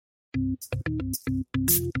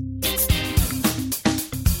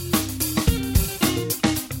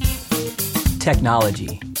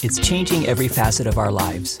Technology. It's changing every facet of our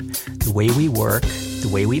lives. The way we work, the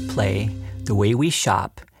way we play, the way we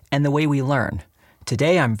shop, and the way we learn.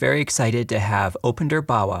 Today, I'm very excited to have Upinder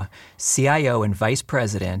Bawa, CIO and Vice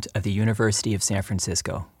President of the University of San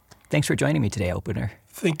Francisco. Thanks for joining me today, Upinder.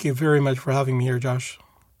 Thank you very much for having me here, Josh.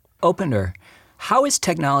 Upinder, how is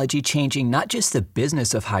technology changing not just the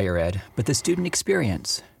business of higher ed, but the student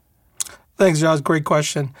experience? Thanks, Josh. Great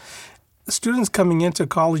question. Students coming into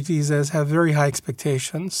college these days have very high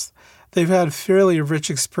expectations. They've had fairly rich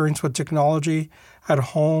experience with technology at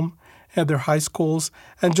home, at their high schools,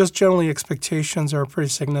 and just generally expectations are pretty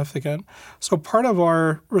significant. So part of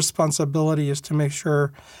our responsibility is to make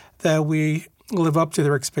sure that we live up to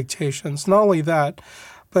their expectations. Not only that,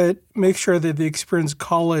 but make sure that they experience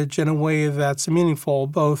college in a way that's meaningful,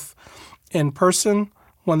 both in person,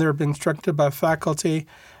 when they're being instructed by faculty,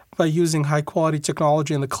 by using high-quality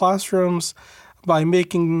technology in the classrooms, by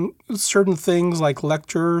making certain things like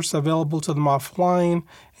lectures available to them offline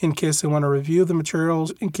in case they want to review the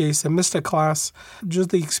materials, in case they missed a class,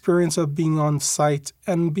 just the experience of being on site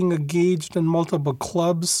and being engaged in multiple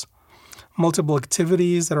clubs, multiple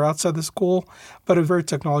activities that are outside the school, but are very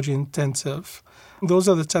technology intensive. Those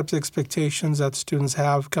are the types of expectations that students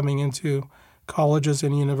have coming into colleges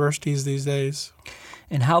and universities these days.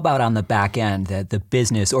 And how about on the back end, the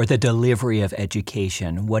business or the delivery of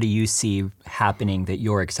education? What do you see happening that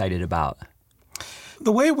you're excited about?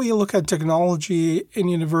 The way we look at technology in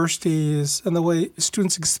universities and the way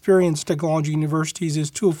students experience technology in universities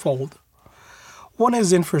is twofold. One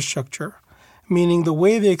is infrastructure, meaning the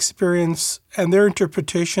way they experience and their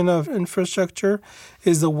interpretation of infrastructure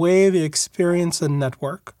is the way they experience a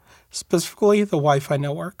network, specifically the Wi-Fi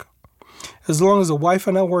network. As long as the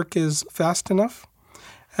Wi-Fi network is fast enough,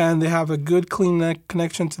 and they have a good, clean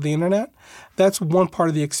connection to the internet, that's one part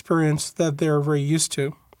of the experience that they're very used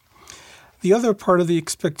to. The other part of the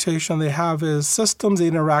expectation they have is systems they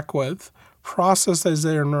interact with, processes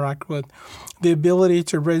they interact with, the ability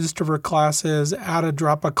to register for classes, add or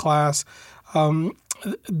drop a class.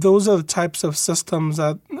 Those are the types of systems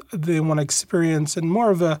that they want to experience in more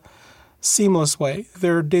of a seamless way.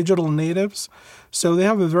 They're digital natives, so they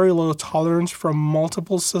have a very low tolerance from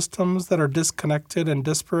multiple systems that are disconnected and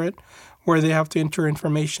disparate, where they have to enter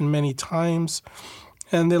information many times.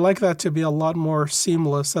 And they like that to be a lot more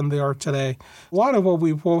seamless than they are today. A lot of what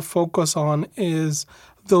we will focus on is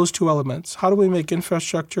those two elements. How do we make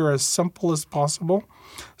infrastructure as simple as possible?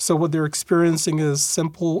 So what they're experiencing is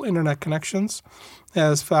simple internet connections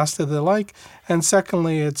as fast as they like. And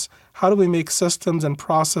secondly, it's how do we make systems and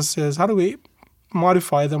processes, how do we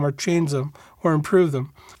modify them or change them or improve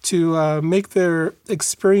them to make their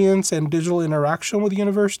experience and digital interaction with the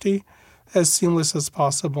university as seamless as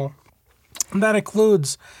possible. And that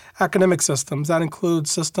includes academic systems. That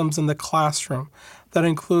includes systems in the classroom. That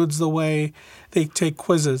includes the way they take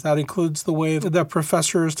quizzes. That includes the way that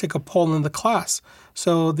professors take a poll in the class.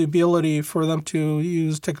 So the ability for them to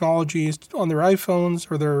use technologies on their iPhones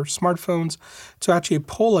or their smartphones to actually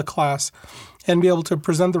poll a class and be able to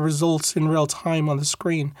present the results in real time on the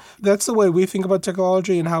screen. That's the way we think about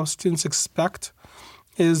technology and how students expect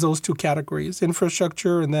is those two categories,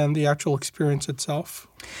 infrastructure and then the actual experience itself.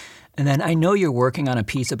 And then I know you're working on a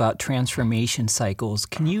piece about transformation cycles.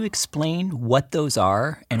 Can you explain what those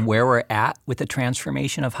are and where we're at with the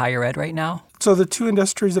transformation of higher ed right now? So the two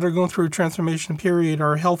industries that are going through a transformation period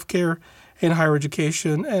are healthcare and higher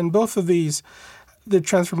education. And both of these, the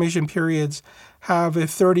transformation periods, have a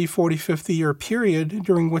 30, 40, 50-year period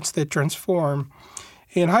during which they transform.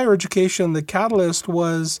 In higher education, the catalyst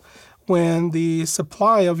was when the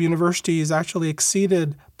supply of universities actually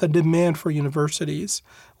exceeded the demand for universities,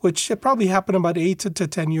 which probably happened about 8 to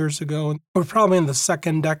 10 years ago. We're probably in the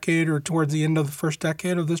second decade or towards the end of the first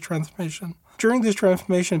decade of this transformation. During these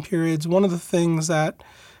transformation periods, one of the things that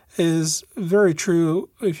is very true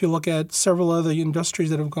if you look at several other industries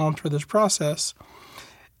that have gone through this process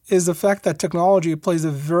is the fact that technology plays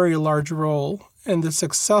a very large role in the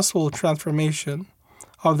successful transformation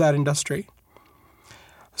of that industry.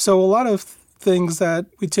 So a lot of things that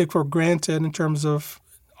we take for granted in terms of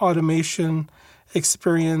automation,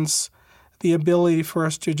 experience, the ability for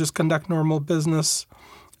us to just conduct normal business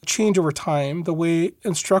change over time. The way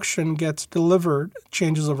instruction gets delivered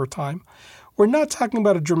changes over time. We're not talking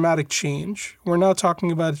about a dramatic change. We're not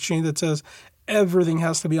talking about a change that says everything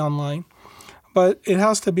has to be online, but it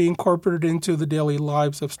has to be incorporated into the daily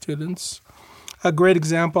lives of students. A great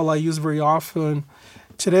example I use very often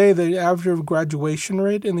Today, the average graduation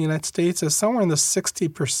rate in the United States is somewhere in the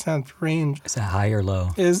 60% range. Is that high or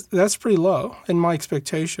low? That's pretty low in my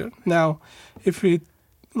expectation. Now, if we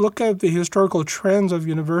look at the historical trends of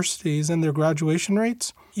universities and their graduation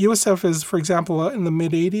rates, USF is, for example, in the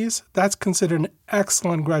mid-80s. That's considered an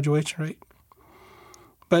excellent graduation rate.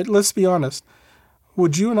 But let's be honest.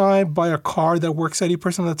 Would you and I buy a car that works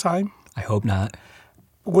 80% of the time? I hope not.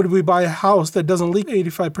 Would we buy a house that doesn't leak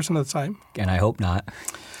 85% of the time? And I hope not.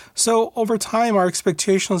 So over time, our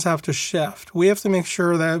expectations have to shift. We have to make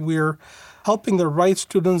sure that we're helping the right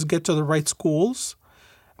students get to the right schools,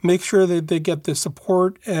 make sure that they get the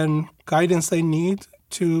support and guidance they need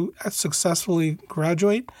to successfully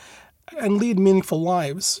graduate and lead meaningful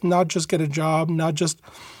lives, not just get a job, not just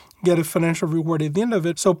get a financial reward at the end of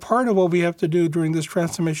it. So part of what we have to do during this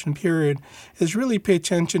transformation period is really pay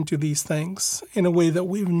attention to these things in a way that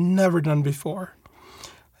we've never done before.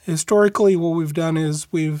 Historically, what we've done is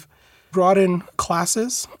we've brought in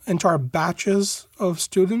classes into our batches of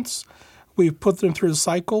students. We've put them through the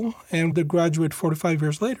cycle, and they graduate 4 to 5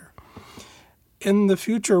 years later. In the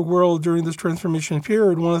future world, during this transformation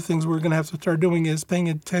period, one of the things we're going to have to start doing is paying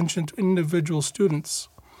attention to individual students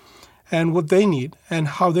and what they need and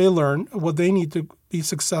how they learn, what they need to be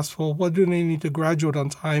successful, what do they need to graduate on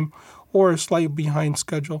time or a slightly behind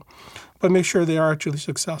schedule, but make sure they are actually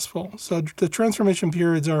successful. So the transformation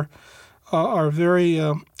periods are very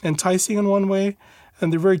enticing in one way,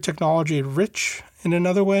 and they're very technology rich in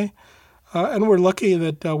another way. And we're lucky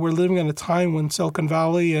that we're living in a time when Silicon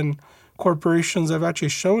Valley and corporations have actually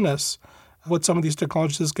shown us what some of these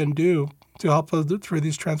technologies can do to help us through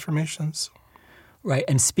these transformations. Right.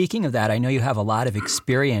 And speaking of that, I know you have a lot of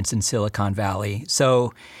experience in Silicon Valley.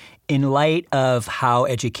 So in light of how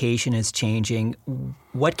education is changing,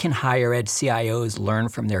 what can higher ed CIOs learn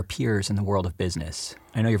from their peers in the world of business?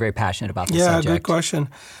 I know you're very passionate about this subject. Yeah, good question.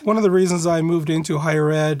 One of the reasons I moved into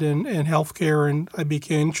higher ed and healthcare and I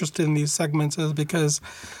became interested in these segments is because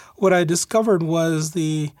what I discovered was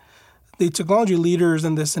the technology leaders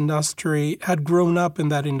in this industry had grown up in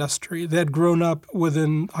that industry. They had grown up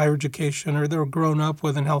within higher education or they were grown up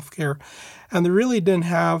within healthcare. And they really didn't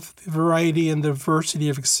have the variety and diversity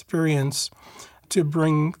of experience to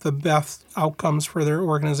bring the best outcomes for their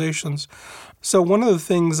organizations. So one of the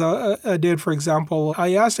things I did, for example,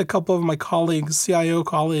 I asked a couple of my colleagues, CIO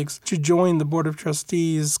colleagues, to join the Board of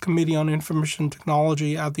Trustees Committee on Information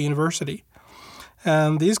Technology at the university.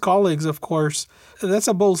 And these colleagues, of course, that's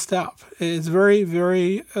a bold step. It's very,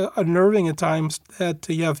 very unnerving at times that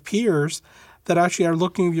you have peers that actually are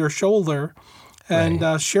looking over your shoulder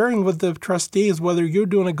and sharing with the trustees whether you're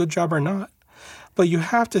doing a good job or not. But you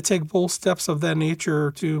have to take bold steps of that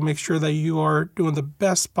nature to make sure that you are doing the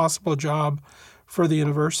best possible job for the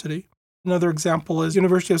university. Another example is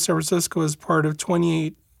University of San Francisco is part of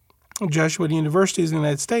 28 Jesuit universities in the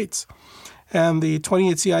United States. And the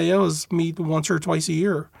 28 CIOs meet once or twice a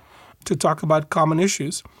year to talk about common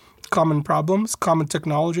issues, common problems, common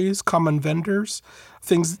technologies, common vendors,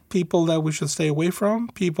 people that we should stay away from,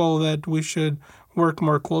 people that we should work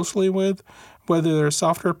more closely with, whether they're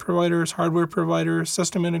software providers, hardware providers,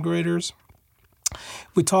 system integrators.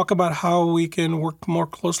 We talk about how we can work more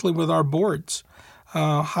closely with our boards.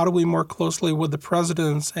 How do we work closely with the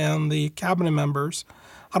presidents and the cabinet members?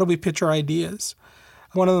 How do we pitch our ideas?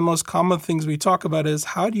 One of the most common things we talk about is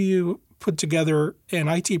how do you put together an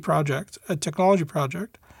IT project, a technology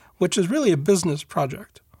project, which is really a business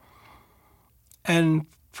project, and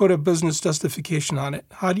put a business justification on it?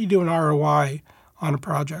 How do you do an ROI on a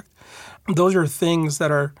project? Those are things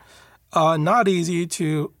that are not easy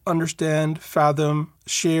to understand, fathom,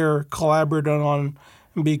 share, collaborate on,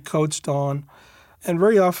 and be coached on. And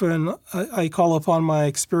very often I call upon my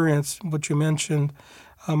experience, what you mentioned.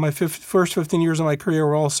 My first 15 years of my career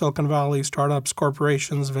were all Silicon Valley startups,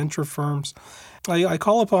 corporations, venture firms. I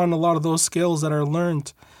call upon a lot of those skills that I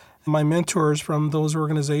learned, my mentors from those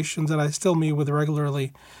organizations that I still meet with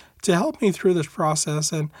regularly, to help me through this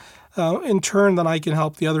process. And in turn, then I can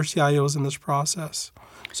help the other CIOs in this process.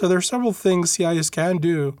 So there are several things CIOs can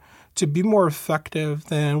do to be more effective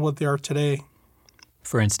than what they are today.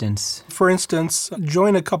 For instance? For instance,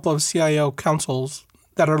 join a couple of CIO councils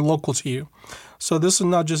that are local to you. So this is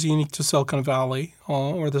not just unique to Silicon Valley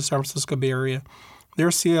or the San Francisco Bay Area. There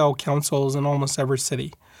are CIO councils in almost every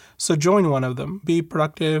city. So join one of them. Be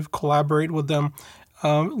productive, collaborate with them,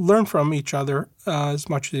 learn from each other as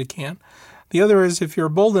much as you can. The other is if you're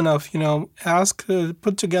bold enough,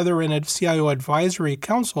 put together a CIO advisory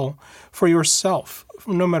council for yourself,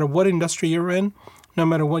 no matter what industry you're in, no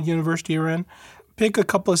matter what university you're in. pick a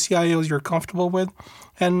couple of CIOs you're comfortable with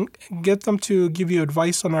and get them to give you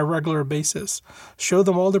advice on a regular basis. Show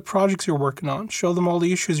them all the projects you're working on. Show them all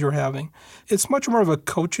the issues you're having. It's much more of a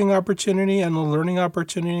coaching opportunity and a learning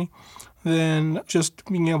opportunity than just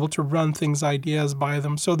being able to run things, ideas by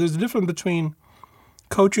them. So there's a difference between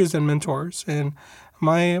coaches and mentors. And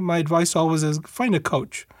my advice always is find a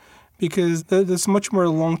coach, because that's much more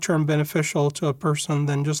long-term beneficial to a person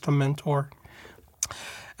than just a mentor.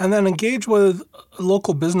 And then engage with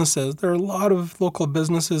local businesses. There are a lot of local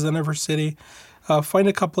businesses in every city. Find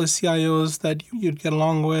a couple of CIOs that you'd get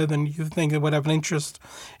along with and you think would have an interest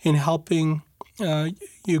in helping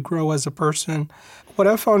you grow as a person. What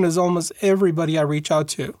I've found is almost everybody I reach out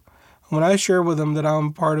to, when I share with them that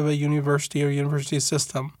I'm part of a university or university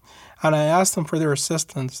system, and I ask them for their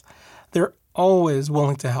assistance, they're always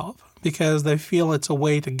willing to help because they feel it's a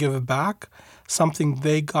way to give back something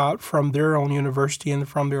they got from their own university and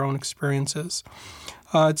from their own experiences.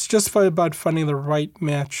 It's just about finding the right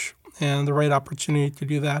match and the right opportunity to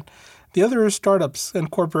do that. The other is startups and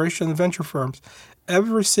corporations and venture firms.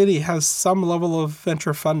 Every city has some level of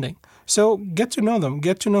venture funding. So get to know them.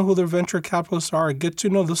 Get to know who their venture capitalists are. Get to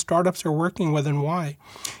know the startups they're working with and why.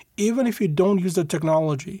 Even if you don't use the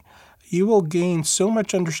technology, you will gain so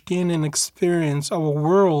much understanding and experience of a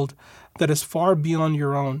world that is far beyond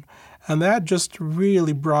your own. And that just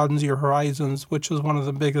really broadens your horizons, which is one of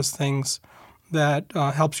the biggest things that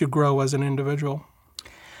helps you grow as an individual.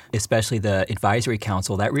 Especially the advisory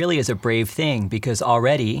council, that really is a brave thing because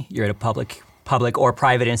already you're at a public or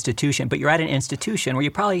private institution, but you're at an institution where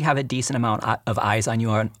you probably have a decent amount of eyes on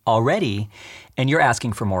you already, and you're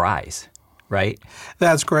asking for more eyes, right?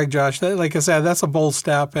 That's correct, Josh. Like I said, that's a bold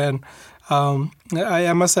step, and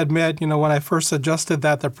I must admit, when I first suggested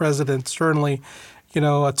that, the president certainly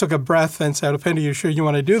took a breath and said, "Upendo, you sure you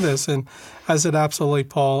want to do this?" And I said, "Absolutely,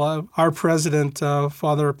 Paul." Our president,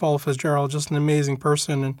 Father Paul Fitzgerald, just an amazing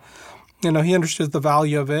person, and he understood the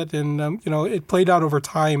value of it, and it played out over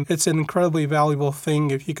time. It's an incredibly valuable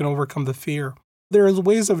thing if you can overcome the fear. There's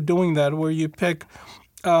ways of doing that where you pick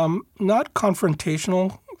not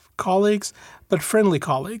confrontational colleagues, but friendly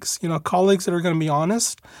colleagues. Colleagues that are going to be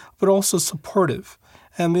honest, but also supportive.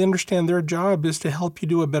 And they understand their job is to help you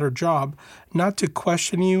do a better job, not to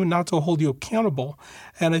question you, not to hold you accountable.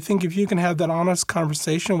 And I think if you can have that honest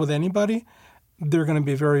conversation with anybody, they're going to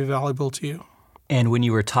be very valuable to you. And when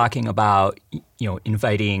you were talking about,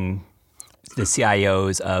 inviting the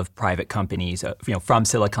CIOs of private companies, from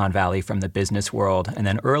Silicon Valley, from the business world, and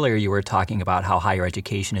then earlier you were talking about how higher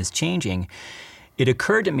education is changing, it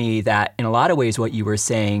occurred to me that in a lot of ways what you were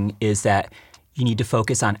saying is that you need to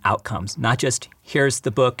focus on outcomes, not just here's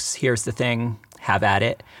the books, here's the thing, have at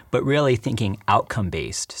it, but really thinking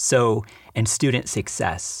outcome-based. So, and student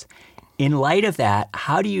success. In light of that,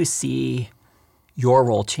 how do you see your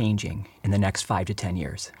role changing in the next 5 to 10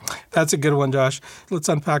 years? That's a good one, Josh. Let's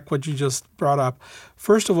unpack what you just brought up.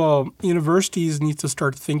 First of all, universities need to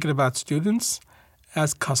start thinking about students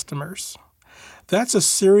as customers. That's a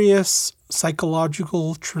serious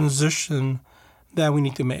psychological transition that we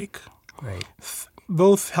need to make. Right.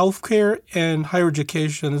 Both healthcare and higher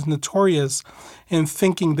education is notorious in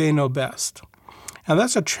thinking they know best. And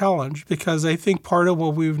that's a challenge because I think part of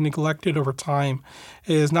what we've neglected over time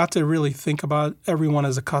is not to really think about everyone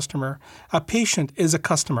as a customer. A patient is a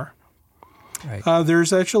customer. Right.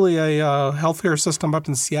 There's actually a healthcare system up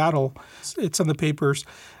in Seattle. It's in the papers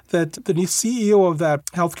that the new CEO of that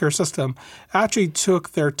healthcare system actually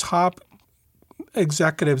took their top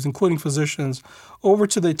executives, including physicians, over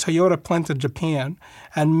to the Toyota plant in Japan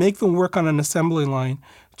and make them work on an assembly line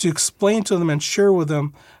to explain to them and share with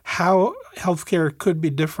them how healthcare could be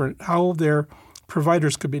different, how their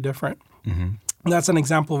providers could be different. Mm-hmm. And that's an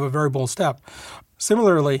example of a very bold step.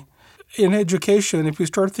 Similarly, in education, if we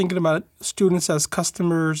start thinking about students as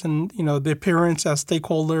customers and their parents as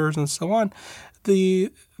stakeholders and so on, the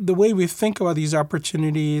way we think about these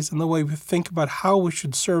opportunities and the way we think about how we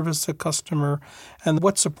should service a customer and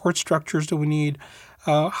what support structures do we need,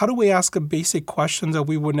 how do we ask a basic question that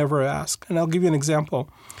we would never ask? And I'll give you an example.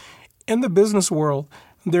 In the business world,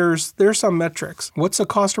 there's some metrics. What's the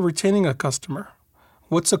cost of retaining a customer?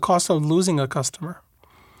 What's the cost of losing a customer?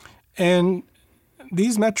 And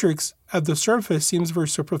these metrics at the surface seems very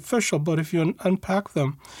superficial, but if you unpack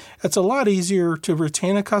them, it's a lot easier to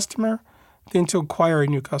retain a customer than to acquire a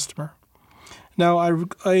new customer. Now, I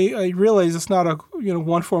realize it's not a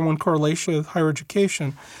one-for-one correlation with higher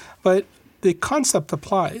education, but the concept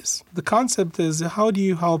applies. The concept is how do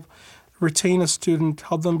you help retain a student,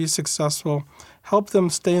 help them be successful, help them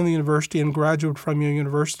stay in the university and graduate from your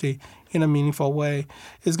university in a meaningful way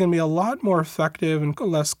is going to be a lot more effective and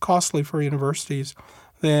less costly for universities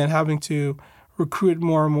than having to recruit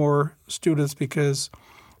more and more students because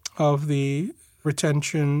of the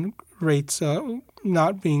retention rates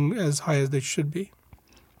not being as high as they should be.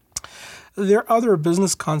 There are other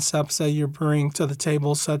business concepts that you bring to the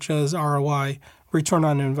table, such as ROI, return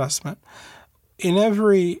on investment. In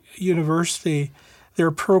every university, there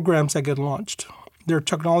are programs that get launched. There are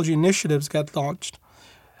technology initiatives get launched.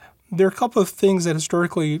 There are a couple of things that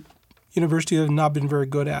historically universities have not been very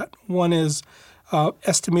good at. One is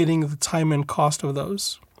estimating the time and cost of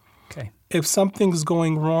those. Okay. If something's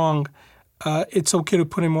going wrong, it's okay to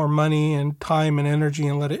put in more money and time and energy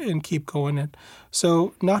and let it and keep going. And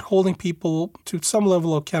so, not holding people to some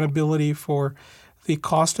level of accountability for the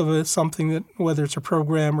cost of it, something that whether it's a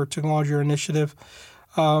program or technology or initiative,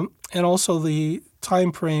 and also the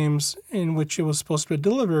time frames in which it was supposed to be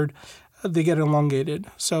delivered, they get elongated.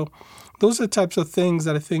 So, those are the types of things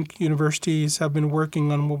that I think universities have been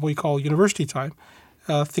working on, what we call university time.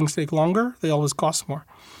 Things take longer; they always cost more.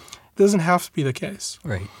 It doesn't have to be the case.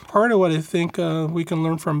 Right. Part of what I think we can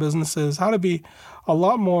learn from businesses, how to be a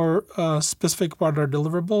lot more specific about our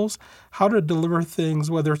deliverables, how to deliver things,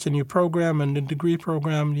 whether it's a new program, a new degree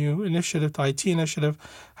program, new initiative, IT initiative,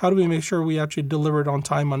 how do we make sure we actually deliver it on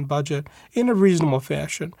time, on budget, in a reasonable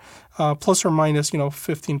fashion? Plus or minus,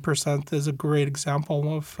 15% is a great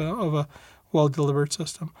example of a well-delivered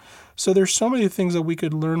system. So there's so many things that we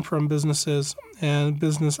could learn from businesses and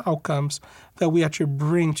business outcomes that we actually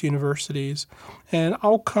bring to universities. And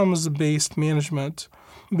outcomes-based management,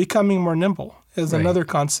 becoming more nimble, is another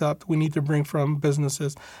concept we need to bring from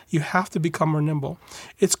businesses. You have to become more nimble.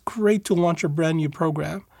 It's great to launch a brand new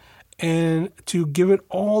program and to give it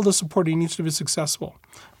all the support it needs to be successful.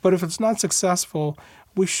 But if it's not successful,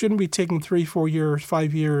 we shouldn't be taking 3, 4 years,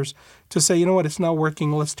 5 years to say, you know what, it's not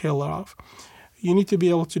working, let's tail it off. You need to be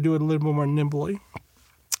able to do it a little bit more nimbly.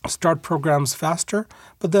 Start programs faster,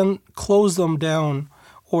 but then close them down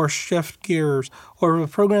or shift gears. Or if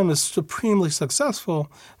a program is supremely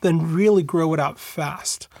successful, then really grow it out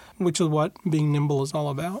fast, which is what being nimble is all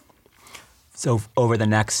about. So over the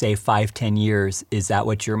next, say, 5, 10 years, is that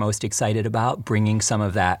what you're most excited about, bringing some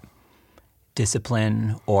of that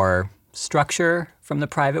discipline or structure from the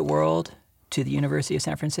private world to the University of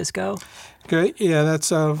San Francisco? Great. Yeah, that's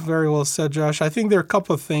very well said, Josh. I think there are a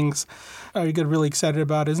couple of things I get really excited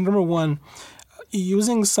about. Is number one,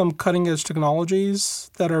 using some cutting-edge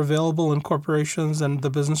technologies that are available in corporations and the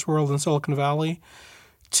business world in Silicon Valley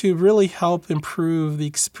to really help improve the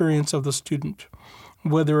experience of the student,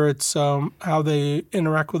 whether it's how they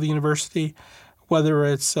interact with the university, whether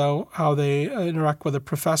it's how they interact with the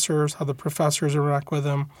professors, how the professors interact with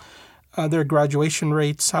them, their graduation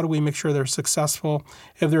rates, how do we make sure they're successful?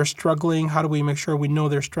 If they're struggling, how do we make sure we know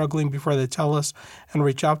they're struggling before they tell us and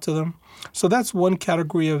reach out to them? So that's one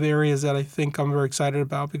category of areas that I think I'm very excited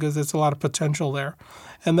about because there's a lot of potential there.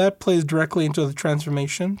 And that plays directly into the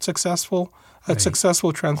transformation, successful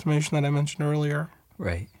transformation that I mentioned earlier.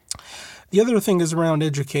 Right. The other thing is around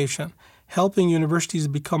education, helping universities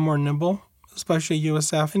become more nimble, especially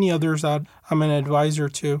USF, any others that I'm an advisor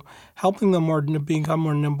to, helping them become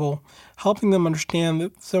more nimble, helping them understand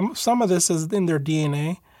that some of this is in their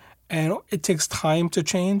DNA and it takes time to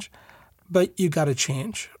change, but you got to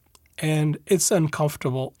change. And it's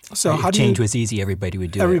uncomfortable. So if change was easy, everybody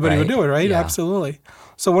would do it, Everybody would do it, right? Yeah. Absolutely.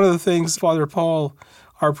 So one of the things Father Paul,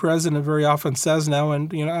 our president, very often says now,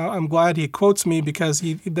 and I'm glad he quotes me because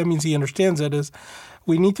that means he understands it, is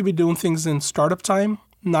we need to be doing things in startup time,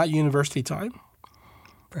 not university time.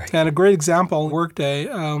 Right. And a great example, Workday,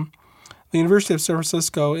 the University of San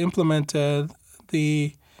Francisco implemented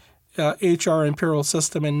the HR and payroll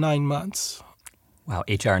system in 9 months. Wow,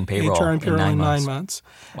 HR and payroll, in 9 months.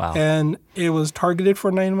 Wow. And it was targeted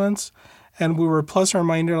for 9 months, and we were plus or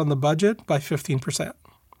minus on the budget by 15%.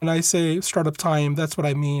 When I say startup time, that's what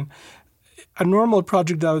I mean. A normal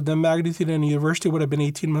project of the magnitude in a university would have been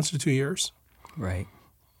 18 months to 2 years. Right.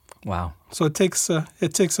 Wow. So it takes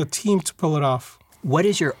a team to pull it off. What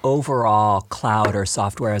is your overall cloud or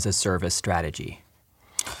software as a service strategy?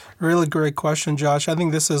 Really great question, Josh. I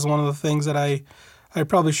think this is one of the things that I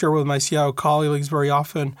probably share with my CIO colleagues very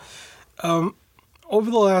often.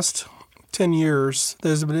 Over the last 10 years,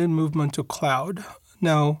 there's been a movement to cloud.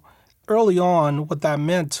 Now, early on, what that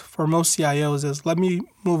meant for most CIOs is let me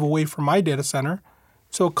move away from my data center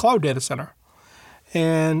to a cloud data center.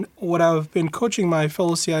 And what I've been coaching my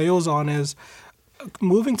fellow CIOs on is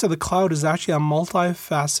moving to the cloud is actually a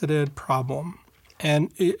multifaceted problem. And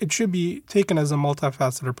it should be taken as a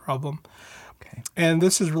multifaceted problem. Okay. And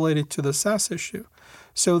this is related to the SaaS issue.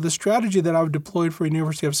 So the strategy that I've deployed for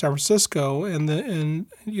University of San Francisco and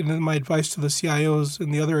my advice to the CIOs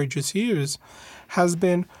and the other HSCUs has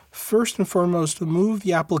been first and foremost to move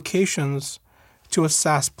the applications to a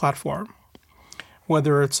SaaS platform,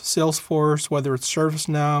 whether it's Salesforce, whether it's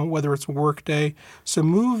ServiceNow, whether it's Workday. So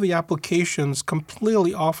move the applications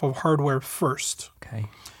completely off of hardware first. Okay.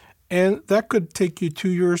 And that could take you 2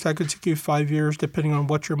 years, that could take you 5 years, depending on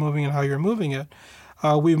what you're moving and how you're moving it.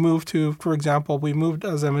 We moved to, for example,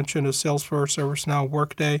 as I mentioned, to Salesforce, ServiceNow,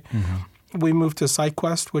 Workday. Mm-hmm. We moved to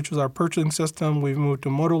SideQuest, which is our purchasing system. We've moved to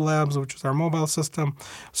Modo Labs, which is our mobile system.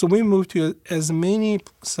 So we moved to as many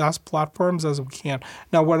SaaS platforms as we can.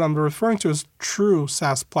 Now, what I'm referring to is true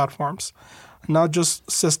SaaS platforms, not just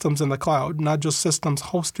systems in the cloud, not just systems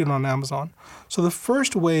hosted on Amazon. So the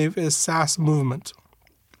first wave is SaaS movement.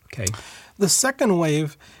 Okay. The second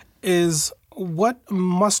wave is what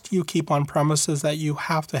must you keep on premises that you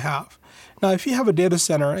have to have. Now, if you have a data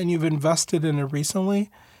center and you've invested in it recently,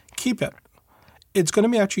 keep it. It's going to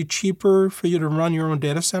be actually cheaper for you to run your own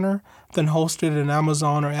data center than host it in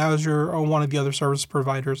Amazon or Azure or one of the other service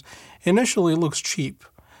providers. Initially, it looks cheap.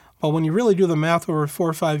 But when you really do the math over 4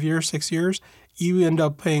 or 5 years, 6 years, you end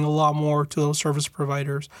up paying a lot more to those service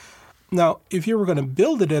providers. Now, if you were going to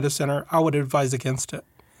build a data center, I would advise against it.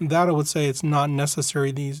 That I would say it's not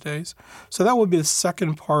necessary these days. So that would be the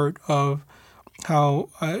second part of how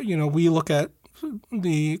we look at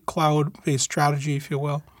the cloud-based strategy, if you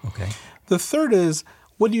will. Okay. The third is,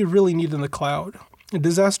 what do you really need in the cloud?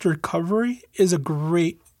 Disaster recovery is a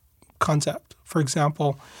great concept. For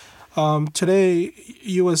example, today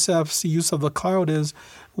USF's use of the cloud is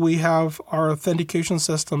we have our authentication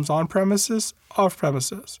systems on premises, off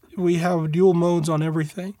premises. We have dual modes on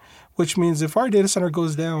everything, which means if our data center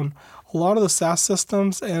goes down, a lot of the SaaS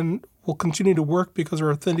systems will continue to work because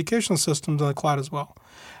our authentication system's in the cloud as well.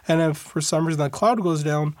 And if for some reason the cloud goes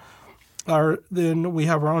down, then we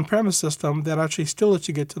have our on-premise system that actually still lets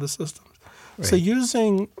you get to the systems. Right. So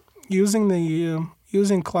using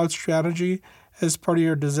cloud strategy as part of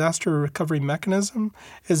your disaster recovery mechanism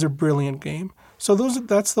is a brilliant game. So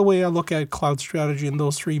that's the way I look at cloud strategy in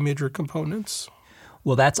those three major components.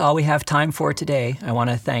 Well, that's all we have time for today. I want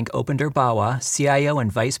to thank Upinder Bawa, CIO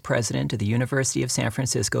and Vice President of the University of San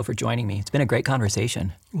Francisco, for joining me. It's been a great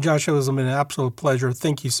conversation. Josh, it was an absolute pleasure.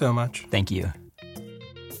 Thank you so much. Thank you.